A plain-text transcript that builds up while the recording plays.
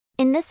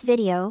In this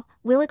video,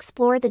 we'll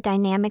explore the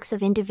dynamics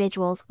of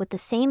individuals with the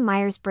same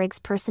Myers-Briggs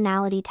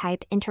personality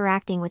type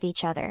interacting with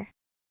each other.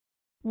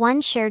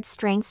 1. Shared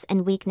strengths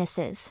and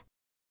weaknesses.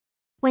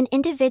 When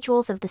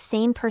individuals of the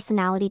same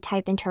personality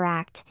type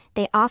interact,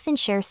 they often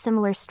share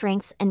similar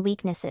strengths and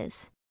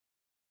weaknesses.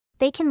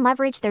 They can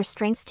leverage their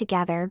strengths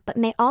together but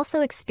may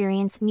also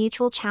experience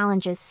mutual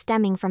challenges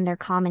stemming from their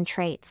common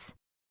traits.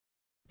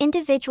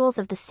 Individuals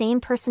of the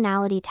same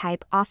personality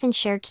type often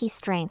share key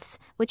strengths,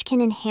 which can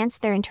enhance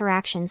their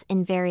interactions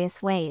in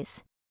various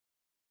ways.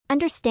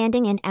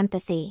 Understanding and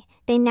empathy.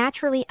 They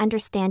naturally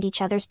understand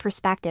each other's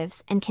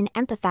perspectives and can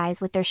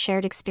empathize with their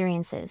shared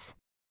experiences.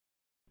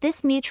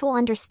 This mutual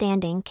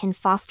understanding can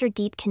foster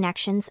deep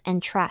connections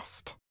and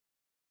trust.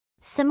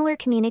 Similar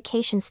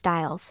communication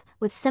styles.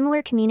 With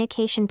similar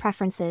communication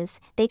preferences,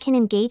 they can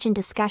engage in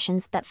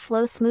discussions that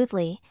flow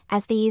smoothly,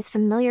 as they use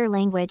familiar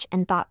language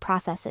and thought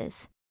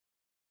processes.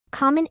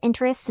 Common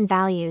interests and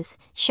values.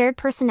 Shared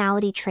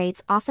personality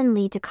traits often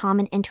lead to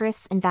common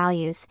interests and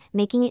values,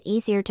 making it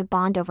easier to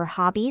bond over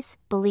hobbies,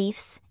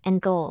 beliefs, and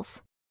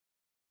goals.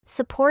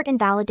 Support and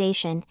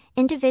validation.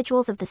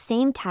 Individuals of the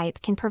same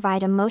type can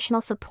provide emotional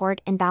support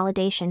and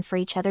validation for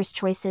each other's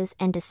choices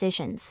and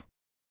decisions.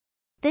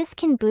 This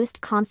can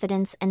boost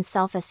confidence and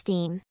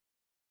self-esteem.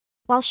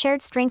 While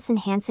shared strengths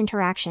enhance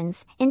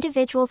interactions,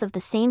 individuals of the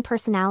same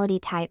personality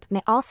type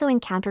may also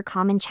encounter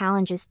common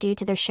challenges due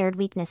to their shared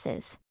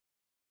weaknesses.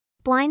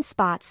 Blind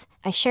spots.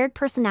 A shared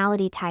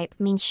personality type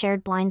means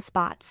shared blind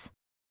spots.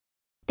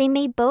 They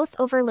may both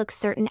overlook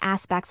certain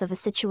aspects of a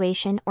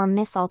situation or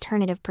miss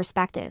alternative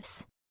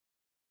perspectives.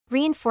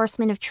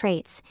 Reinforcement of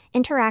traits.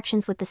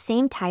 Interactions with the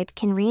same type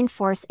can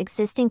reinforce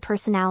existing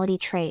personality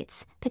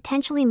traits,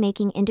 potentially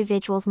making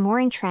individuals more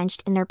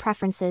entrenched in their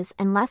preferences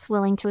and less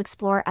willing to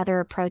explore other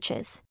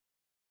approaches.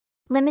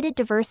 Limited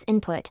diverse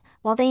input.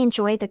 While they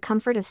enjoy the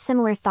comfort of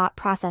similar thought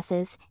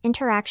processes,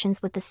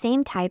 interactions with the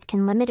same type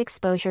can limit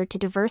exposure to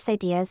diverse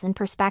ideas and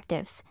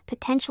perspectives,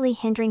 potentially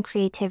hindering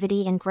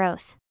creativity and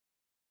growth.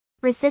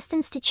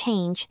 Resistance to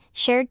change.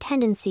 Shared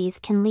tendencies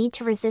can lead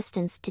to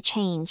resistance to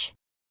change.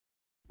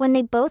 When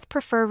they both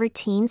prefer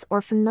routines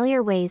or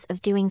familiar ways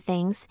of doing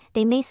things,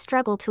 they may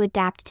struggle to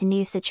adapt to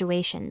new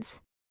situations.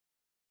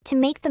 To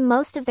make the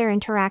most of their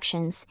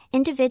interactions,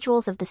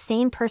 individuals of the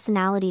same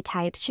personality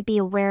type should be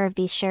aware of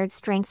these shared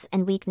strengths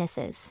and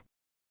weaknesses.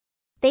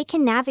 They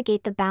can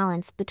navigate the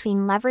balance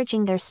between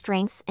leveraging their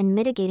strengths and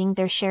mitigating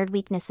their shared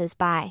weaknesses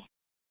by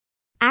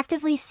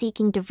actively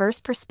seeking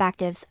diverse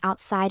perspectives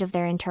outside of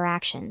their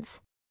interactions,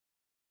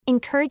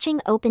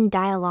 encouraging open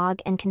dialogue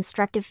and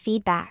constructive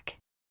feedback,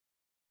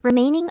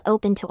 remaining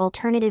open to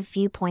alternative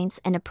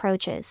viewpoints and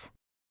approaches,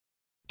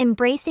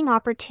 embracing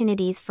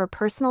opportunities for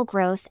personal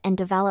growth and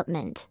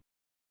development.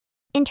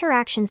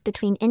 Interactions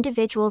between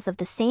individuals of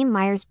the same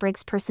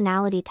Myers-Briggs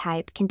personality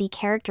type can be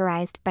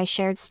characterized by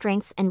shared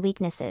strengths and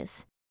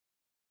weaknesses.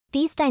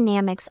 These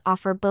dynamics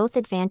offer both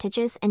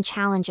advantages and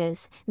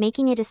challenges,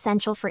 making it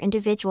essential for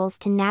individuals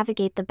to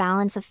navigate the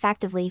balance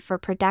effectively for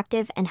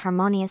productive and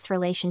harmonious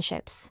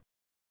relationships.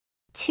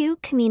 2.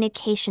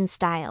 Communication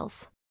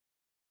styles.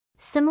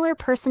 Similar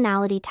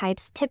personality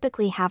types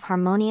typically have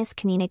harmonious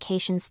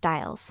communication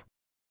styles.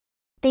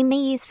 They may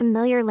use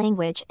familiar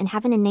language and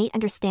have an innate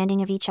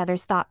understanding of each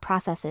other's thought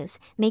processes,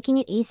 making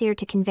it easier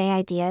to convey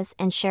ideas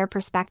and share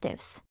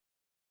perspectives.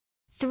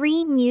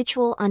 3.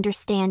 Mutual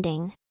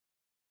understanding.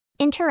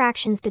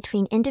 Interactions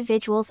between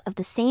individuals of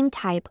the same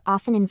type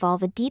often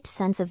involve a deep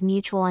sense of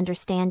mutual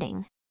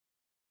understanding.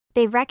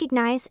 They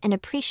recognize and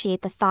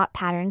appreciate the thought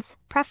patterns,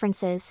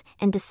 preferences,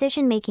 and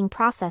decision-making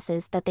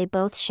processes that they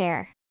both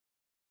share.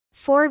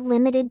 4.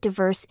 Limited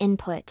diverse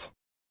input.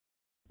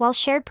 While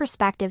shared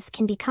perspectives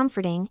can be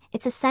comforting,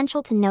 it's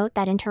essential to note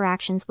that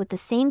interactions with the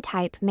same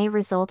type may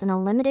result in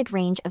a limited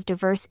range of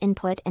diverse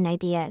input and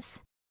ideas.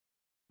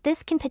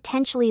 This can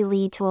potentially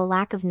lead to a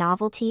lack of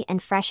novelty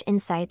and fresh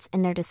insights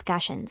in their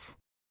discussions.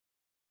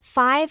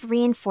 5.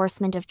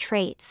 Reinforcement of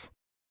traits.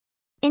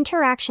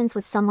 Interactions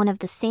with someone of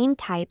the same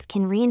type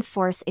can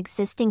reinforce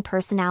existing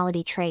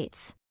personality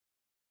traits.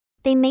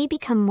 They may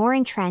become more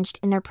entrenched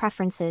in their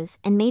preferences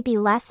and may be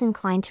less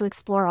inclined to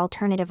explore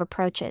alternative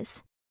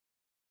approaches.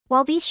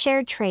 While these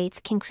shared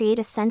traits can create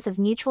a sense of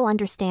mutual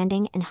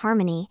understanding and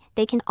harmony,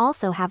 they can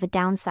also have a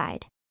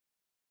downside.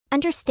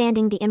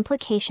 Understanding the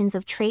implications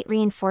of trait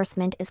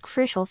reinforcement is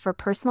crucial for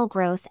personal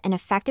growth and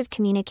effective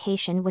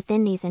communication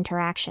within these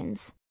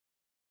interactions.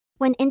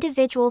 When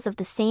individuals of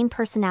the same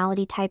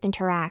personality type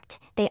interact,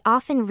 they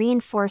often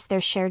reinforce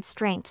their shared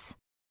strengths.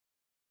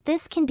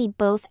 This can be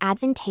both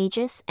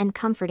advantageous and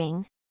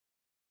comforting.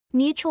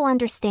 Mutual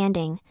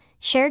understanding.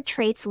 Shared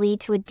traits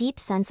lead to a deep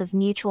sense of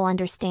mutual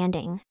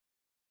understanding.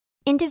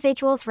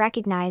 Individuals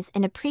recognize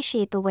and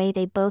appreciate the way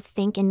they both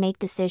think and make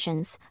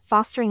decisions,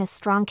 fostering a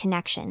strong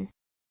connection.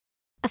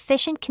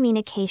 Efficient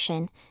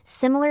communication.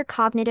 Similar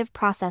cognitive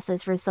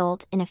processes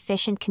result in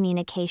efficient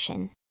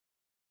communication.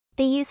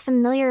 They use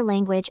familiar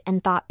language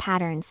and thought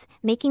patterns,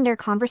 making their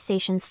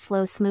conversations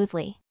flow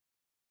smoothly.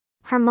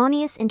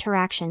 Harmonious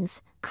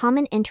interactions.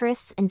 Common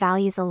interests and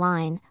values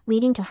align,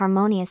 leading to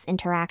harmonious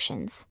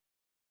interactions.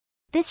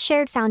 This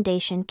shared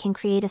foundation can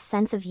create a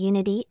sense of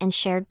unity and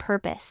shared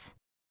purpose.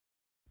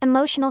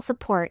 Emotional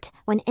support.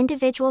 When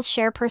individuals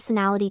share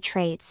personality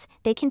traits,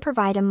 they can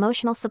provide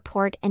emotional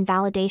support and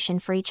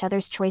validation for each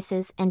other's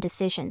choices and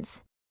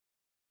decisions.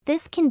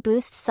 This can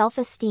boost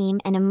self-esteem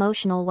and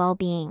emotional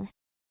well-being.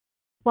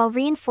 While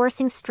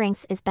reinforcing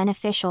strengths is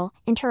beneficial,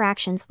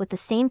 interactions with the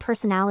same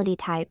personality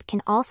type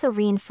can also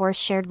reinforce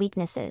shared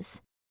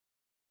weaknesses.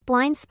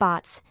 Blind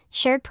spots.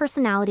 Shared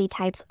personality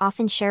types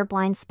often share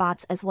blind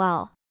spots as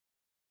well.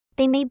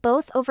 They may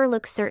both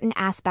overlook certain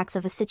aspects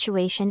of a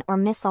situation or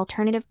miss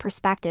alternative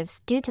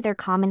perspectives due to their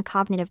common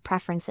cognitive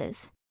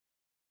preferences.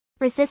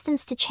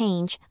 Resistance to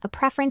change. A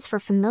preference for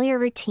familiar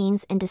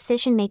routines and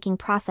decision-making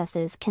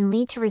processes can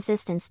lead to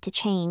resistance to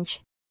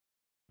change.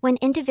 When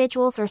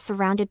individuals are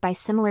surrounded by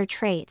similar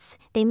traits,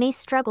 they may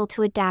struggle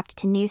to adapt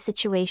to new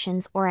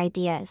situations or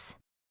ideas.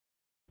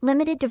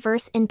 Limited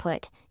diverse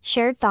input.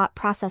 Shared thought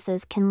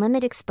processes can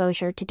limit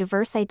exposure to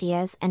diverse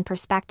ideas and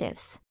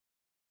perspectives.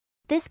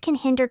 This can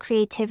hinder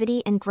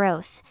creativity and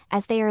growth,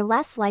 as they are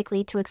less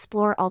likely to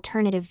explore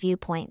alternative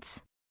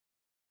viewpoints.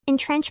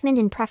 Entrenchment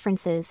in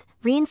preferences.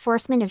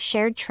 Reinforcement of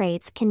shared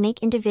traits can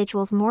make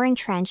individuals more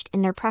entrenched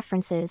in their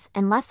preferences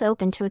and less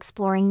open to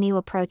exploring new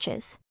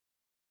approaches.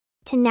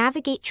 To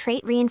navigate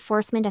trait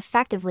reinforcement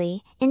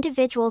effectively,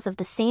 individuals of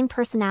the same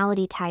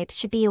personality type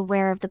should be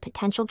aware of the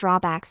potential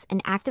drawbacks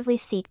and actively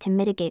seek to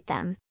mitigate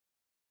them.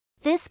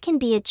 This can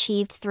be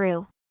achieved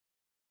through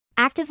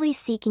actively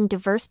seeking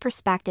diverse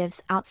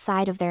perspectives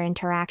outside of their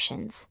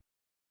interactions,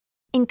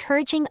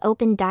 encouraging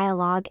open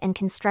dialogue and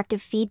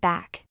constructive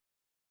feedback,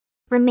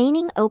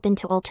 remaining open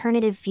to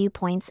alternative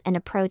viewpoints and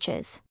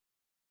approaches,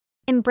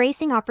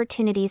 embracing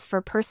opportunities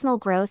for personal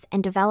growth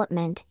and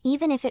development,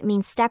 even if it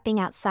means stepping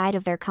outside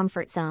of their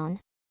comfort zone.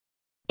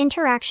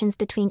 Interactions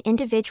between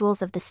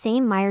individuals of the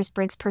same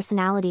Myers-Briggs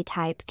personality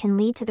type can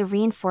lead to the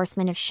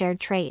reinforcement of shared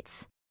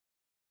traits.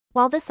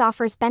 While this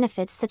offers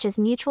benefits such as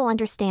mutual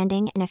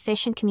understanding and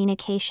efficient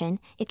communication,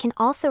 it can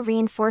also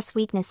reinforce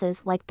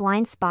weaknesses like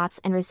blind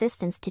spots and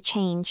resistance to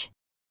change.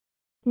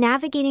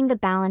 Navigating the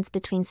balance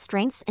between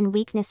strengths and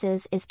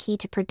weaknesses is key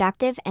to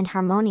productive and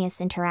harmonious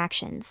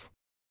interactions.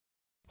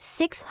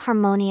 6.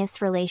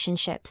 Harmonious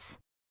relationships.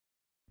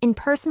 In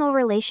personal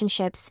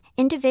relationships,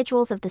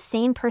 individuals of the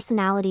same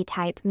personality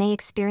type may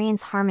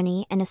experience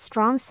harmony and a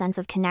strong sense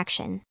of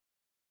connection.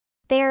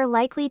 They are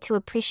likely to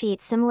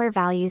appreciate similar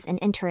values and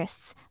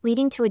interests,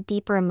 leading to a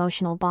deeper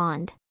emotional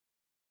bond.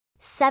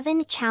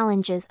 7.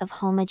 Challenges of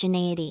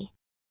homogeneity.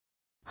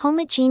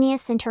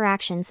 Homogeneous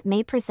interactions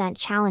may present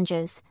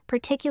challenges,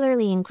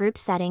 particularly in group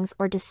settings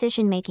or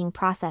decision-making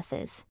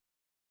processes.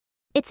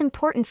 It's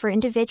important for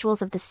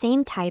individuals of the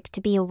same type to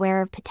be aware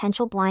of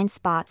potential blind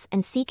spots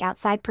and seek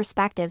outside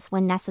perspectives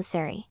when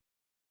necessary.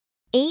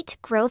 8.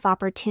 Growth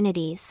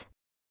opportunities.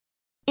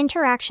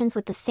 Interactions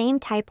with the same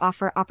type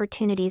offer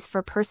opportunities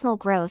for personal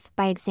growth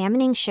by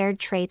examining shared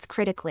traits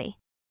critically.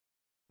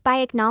 By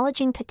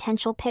acknowledging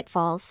potential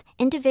pitfalls,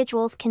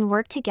 individuals can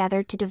work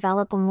together to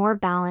develop a more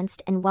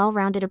balanced and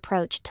well-rounded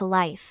approach to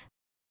life.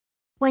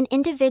 When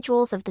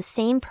individuals of the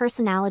same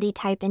personality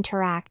type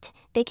interact,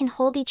 they can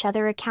hold each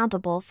other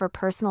accountable for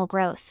personal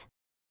growth.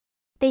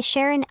 They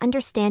share an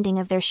understanding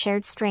of their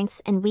shared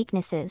strengths and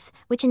weaknesses,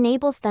 which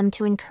enables them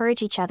to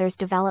encourage each other's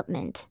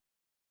development.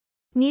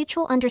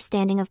 Mutual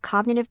understanding of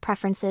cognitive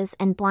preferences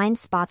and blind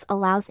spots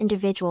allows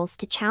individuals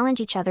to challenge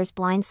each other's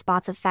blind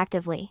spots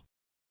effectively.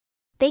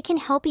 They can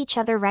help each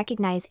other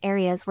recognize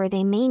areas where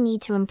they may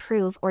need to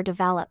improve or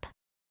develop.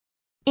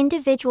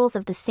 Individuals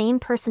of the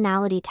same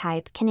personality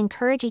type can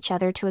encourage each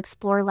other to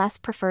explore less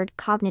preferred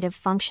cognitive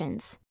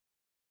functions.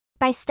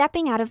 By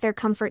stepping out of their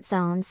comfort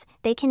zones,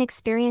 they can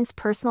experience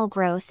personal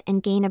growth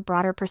and gain a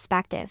broader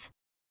perspective.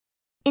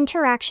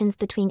 Interactions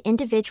between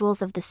individuals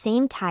of the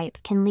same type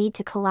can lead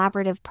to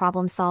collaborative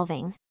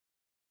problem-solving.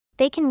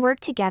 They can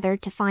work together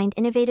to find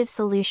innovative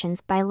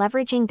solutions by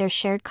leveraging their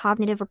shared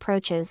cognitive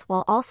approaches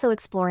while also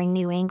exploring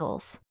new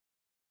angles.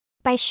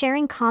 By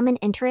sharing common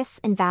interests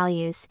and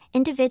values,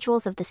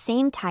 individuals of the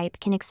same type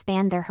can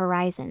expand their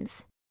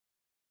horizons.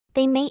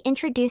 They may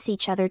introduce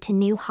each other to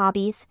new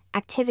hobbies,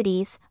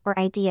 activities, or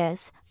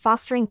ideas,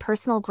 fostering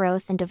personal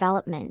growth and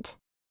development.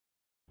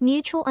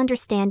 Mutual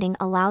understanding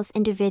allows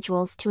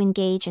individuals to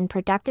engage in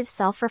productive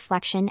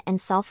self-reflection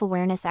and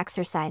self-awareness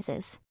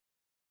exercises.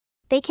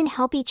 They can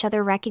help each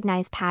other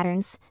recognize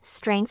patterns,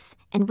 strengths,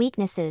 and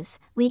weaknesses,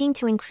 leading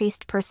to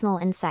increased personal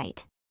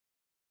insight.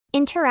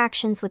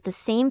 Interactions with the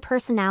same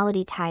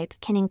personality type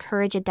can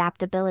encourage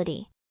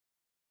adaptability.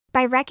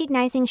 By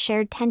recognizing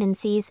shared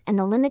tendencies and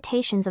the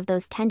limitations of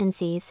those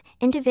tendencies,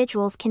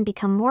 individuals can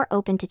become more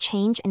open to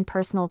change and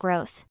personal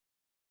growth.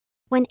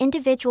 When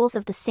individuals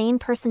of the same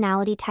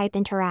personality type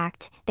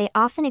interact, they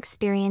often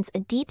experience a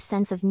deep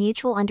sense of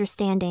mutual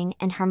understanding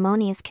and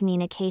harmonious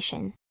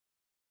communication.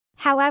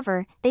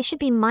 However, they should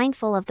be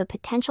mindful of the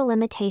potential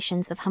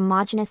limitations of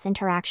homogeneous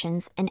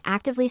interactions and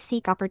actively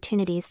seek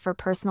opportunities for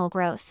personal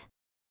growth.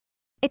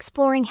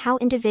 Exploring how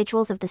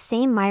individuals of the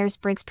same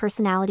Myers-Briggs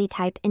personality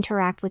type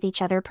interact with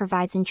each other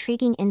provides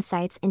intriguing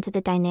insights into the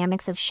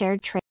dynamics of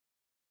shared traits.